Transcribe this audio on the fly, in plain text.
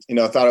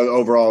I thought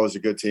overall it was a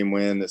good team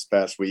win this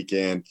past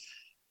weekend.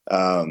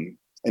 I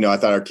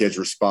thought our kids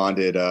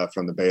responded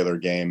from the Baylor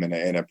game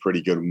in a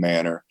pretty good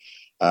manner.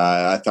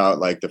 I thought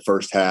like the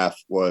first half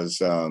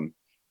was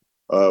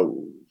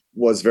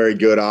very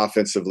good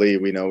offensively.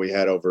 We know we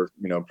had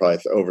probably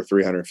over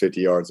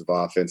 350 yards of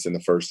offense in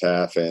the first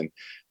half, and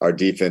our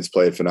defense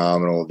played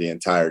phenomenal the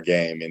entire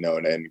game,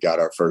 and got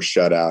our first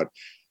shutout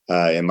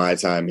in my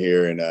time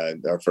here, and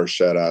our first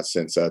shutout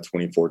since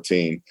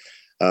 2014.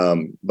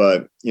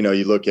 But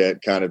you look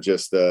at kind of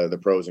just the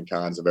pros and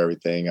cons of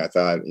everything. I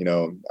thought,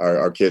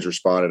 our kids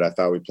responded. I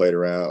thought we played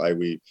around, like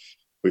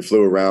we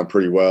flew around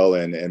pretty well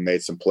and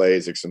made some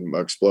plays, like some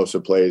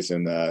explosive plays.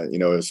 And,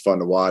 it was fun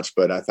to watch,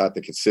 but I thought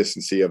the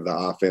consistency of the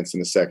offense in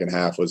the second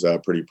half was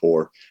pretty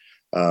poor.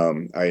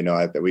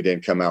 We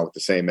didn't come out with the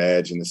same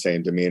edge and the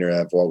same demeanor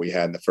of what we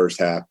had in the first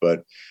half,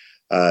 but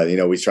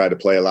we tried to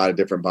play a lot of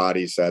different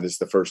bodies. This is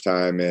the first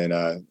time in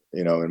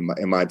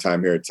my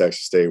time here at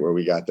Texas State where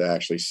we got to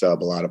actually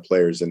sub a lot of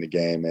players in the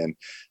game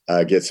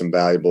and get some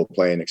valuable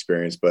playing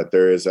experience. But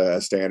there is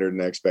a standard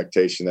and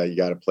expectation that you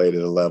got to play to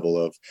the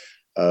level of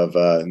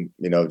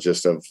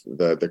just of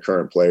the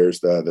current players,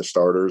 the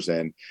starters,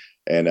 and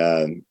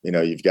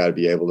you've got to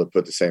be able to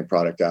put the same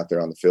product out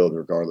there on the field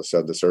regardless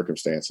of the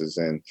circumstances.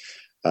 And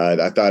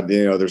I thought,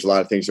 there's a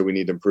lot of things that we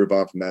need to improve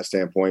on from that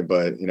standpoint,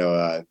 but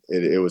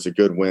it was a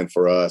good win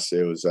for us.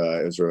 It was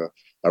a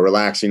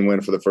relaxing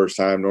win for the first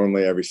time.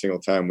 Normally every single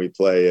time we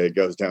play, it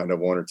goes down to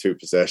one or two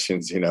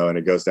possessions, and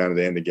it goes down to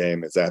the end of the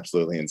game. It's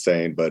absolutely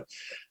insane, but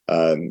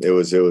it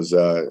was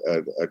a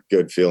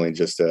good feeling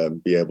just to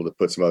be able to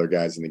put some other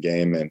guys in the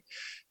game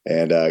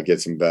and get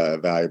some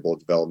valuable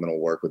developmental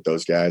work with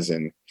those guys,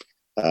 and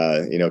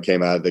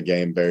came out of the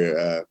game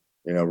very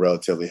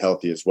relatively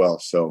healthy as well.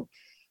 So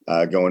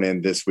going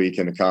in this week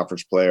in the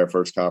conference play, our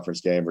first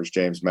conference game versus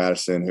James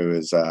Madison, who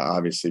is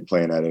obviously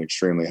playing at an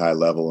extremely high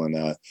level,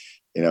 and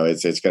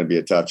it's going to be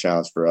a tough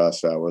challenge for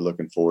us. We're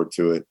looking forward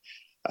to it.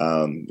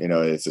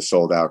 It's a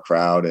sold out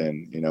crowd,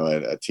 and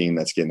a team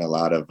that's getting a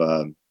lot of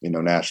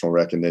national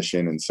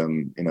recognition and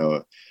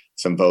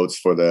some votes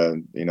for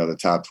the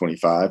top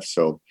 25.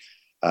 So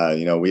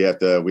we have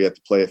to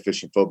play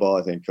efficient football.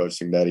 I think Coach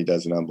Cignetti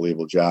does an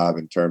unbelievable job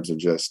in terms of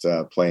just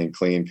playing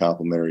clean,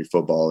 complementary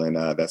football, and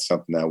that's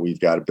something that we've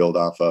got to build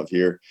off of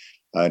here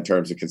in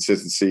terms of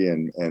consistency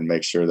and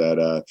make sure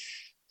that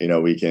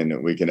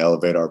we can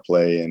elevate our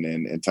play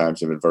in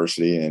times of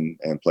adversity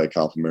and play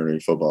complementary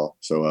football.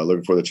 So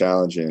looking for the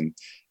challenge and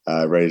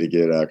ready to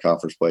get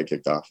conference play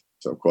kicked off.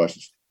 So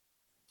questions?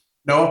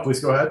 Noah, please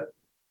go ahead.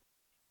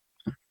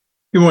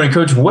 Good morning,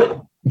 Coach.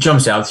 What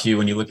jumps out to you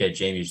when you look at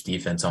JMU's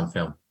defense on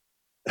film?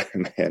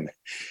 Man,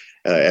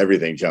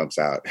 everything jumps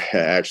out.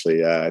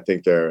 Actually, I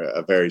think they're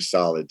a very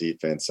solid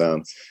defense.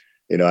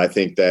 I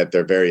think that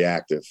they're very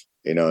active.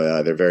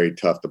 They're very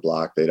tough to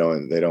block. They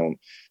don't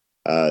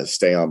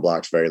stay on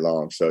blocks very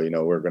long. So,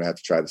 we're going to have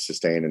to try to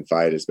sustain and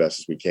fight as best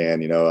as we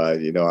can. I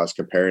was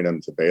comparing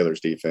them to Baylor's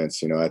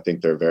defense. I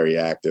think they're very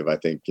active. I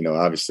think,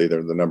 obviously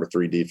they're the number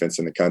 3 defense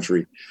in the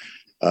country.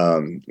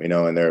 And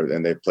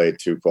they've played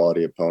 2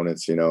 quality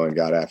opponents, and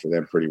got after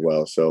them pretty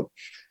well. So,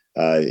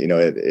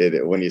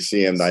 when you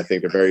see them, I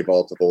think they're very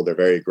multiple. They're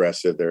very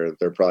aggressive.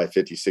 They're probably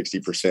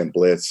 50-60%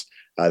 blitz.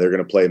 They're going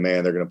to play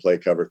man. They're going to play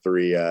cover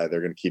 3. They're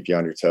going to keep you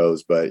on your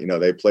toes, but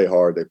they play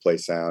hard. They play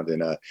sound,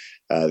 and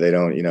they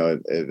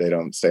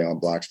don't stay on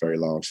blocks very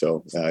long.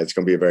 So it's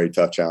going to be a very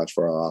tough challenge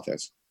for our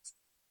offense.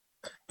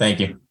 Thank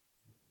you.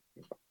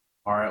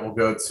 All right, we'll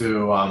go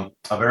to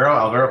Alvaro.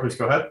 Alvaro, please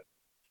go ahead.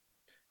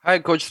 Hi,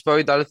 Coach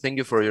Spovidal. Thank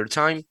you for your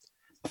time.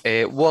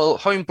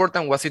 How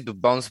important was it to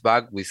bounce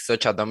back with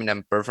such a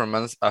dominant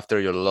performance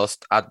after your loss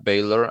at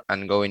Baylor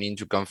and going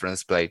into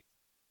conference play?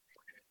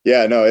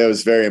 Yeah, no, it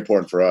was very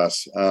important for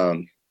us.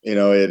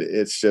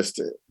 It's just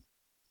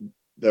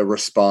the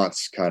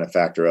response kind of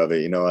factor of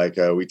it.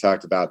 We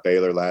talked about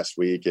Baylor last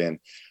week, and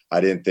I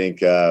didn't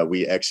think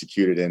we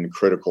executed in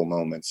critical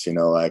moments.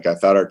 I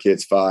thought our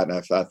kids fought,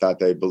 and I thought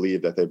they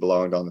believed that they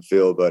belonged on the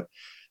field, but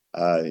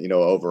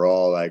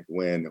overall, like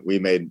when we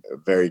made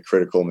very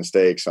critical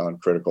mistakes on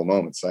critical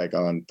moments, like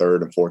on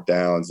 3rd and 4th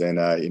downs, and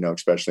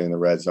especially in the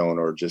red zone,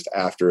 or just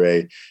after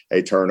a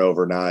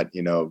turnover, not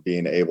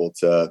being able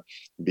to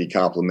be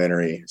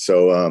complimentary.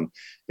 So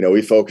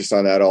we focused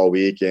on that all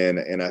week,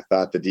 and I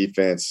thought the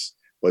defense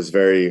was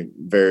very,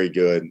 very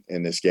good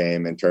in this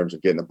game in terms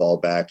of getting the ball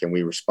back, and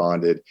we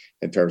responded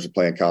in terms of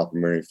playing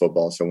complementary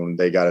football. So when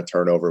they got a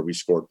turnover, we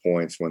scored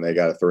points. When they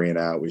got a 3 and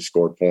out, we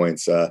scored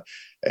points.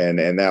 And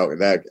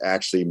that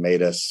actually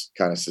made us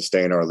kind of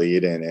sustain our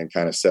lead and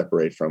kind of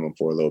separate from them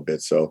for a little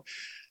bit. So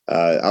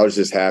I was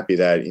just happy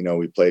that,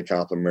 we played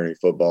complementary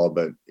football,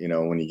 but,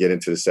 when you get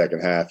into the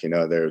second half,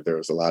 there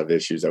was a lot of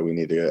issues that we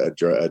need to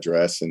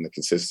address, and the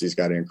consistency's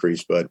got to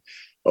increase. But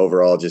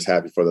overall, just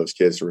happy for those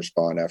kids to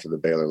respond after the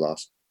Baylor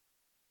loss.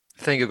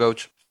 Thank you,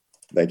 Coach.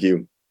 Thank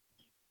you.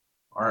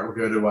 All right, we'll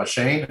go to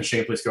Shane.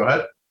 Shane, please go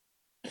ahead.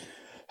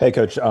 Hey,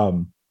 Coach.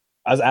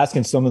 I was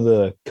asking some of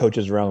the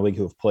coaches around the league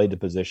who have played the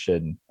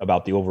position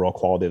about the overall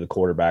quality of the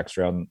quarterbacks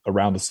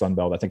around the Sun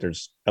Belt. I think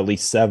there's at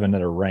least 7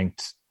 that are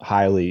ranked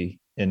highly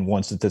in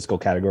one statistical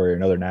category or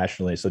another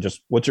nationally. So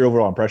just what's your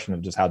overall impression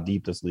of just how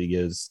deep this league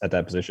is at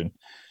that position?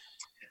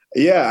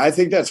 Yeah, I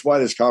think that's why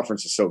this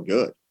conference is so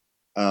good.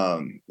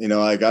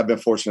 Like I've been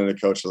fortunate to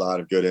coach a lot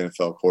of good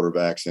NFL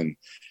quarterbacks, and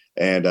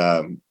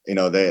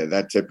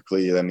that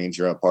typically that means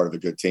you're a part of a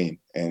good team.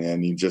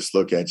 And you just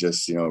look at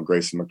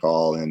Grayson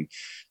McCall and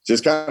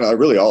just kind of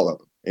really all of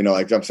them.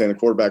 Like I'm saying, the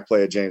quarterback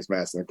play at James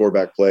Madison, the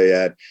quarterback play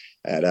at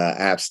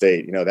App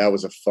State. That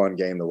was a fun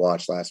game to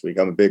watch last week.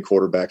 I'm a big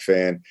quarterback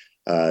fan.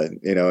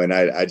 And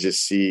I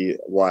just see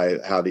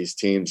how these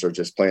teams are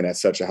just playing at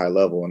such a high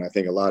level. And I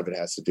think a lot of it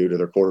has to do to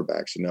their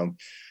quarterbacks.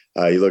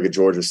 You look at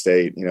Georgia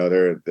State,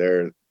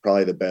 they're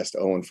probably the best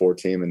 0-4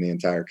 team in the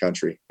entire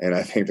country. And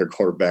I think their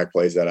quarterback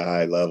plays at a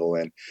high level.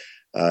 And,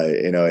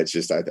 it's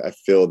just, I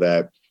feel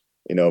that,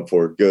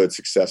 for good,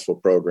 successful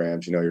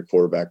programs, your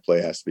quarterback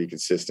play has to be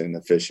consistent and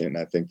efficient. And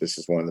I think this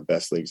is one of the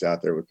best leagues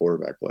out there with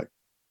quarterback play.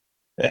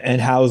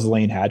 And how's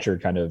Lane Hatcher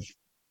kind of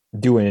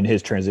doing in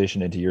his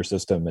transition into your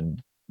system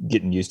and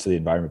getting used to the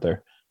environment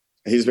there?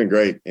 He's been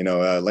great.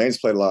 Lane's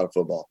played a lot of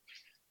football,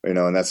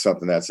 and that's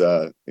something that's,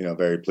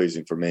 very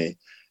pleasing for me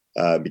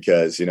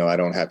because, I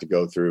don't have to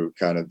go through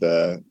kind of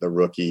the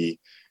rookie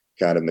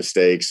kind of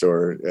mistakes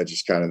or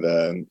just kind of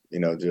the,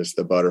 just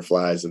the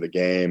butterflies of the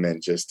game.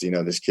 And just,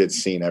 this kid's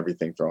seen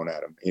everything thrown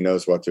at him. He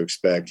knows what to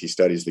expect. He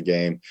studies the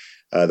game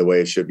the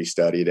way it should be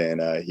studied.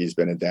 And he's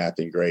been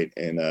adapting great.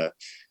 And,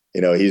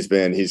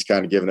 he's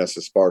kind of given us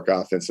a spark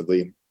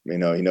offensively. He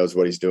knows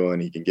what he's doing.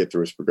 He can get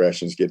through his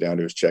progressions, get down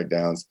to his check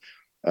downs.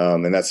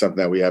 And that's something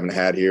that we haven't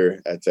had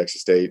here at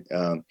Texas State.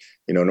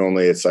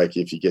 Normally it's like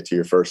if you get to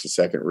your first and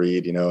second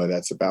read,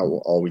 that's about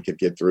all we could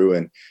get through.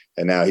 And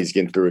now he's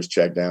getting through his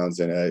check downs,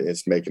 and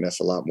it's making us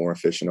a lot more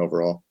efficient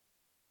overall.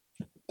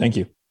 Thank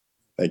you.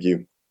 Thank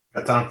you.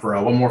 Got time for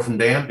one more from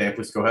Dan. Dan,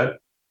 please go ahead.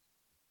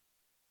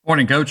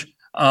 Morning, Coach.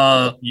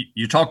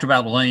 You talked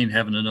about Lane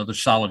having another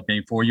solid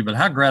game for you, but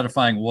how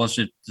gratifying was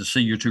it to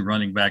see your 2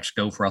 running backs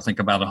go for, I think,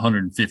 about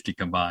 150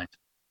 combined?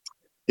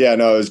 Yeah,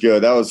 no, it was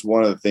good. That was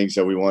one of the things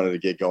that we wanted to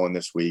get going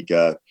this week.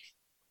 For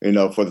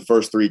the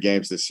first 3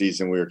 games this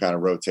season, we were kind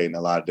of rotating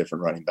a lot of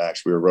different running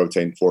backs. We were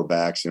rotating 4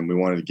 backs, and we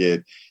wanted to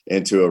get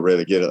into a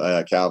rhythm,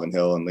 get Calvin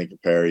Hill and Lincoln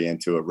Perry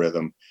into a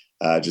rhythm,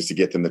 just to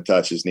get them the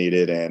touches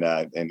needed and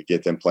to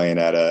get them playing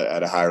at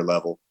a higher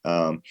level.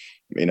 I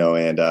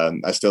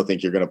still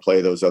think you're going to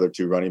play those other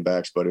 2 running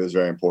backs, but it was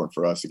very important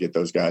for us to get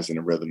those guys in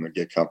a rhythm and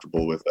get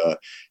comfortable with,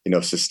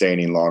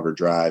 sustaining longer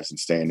drives and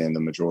staying in the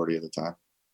majority of the time.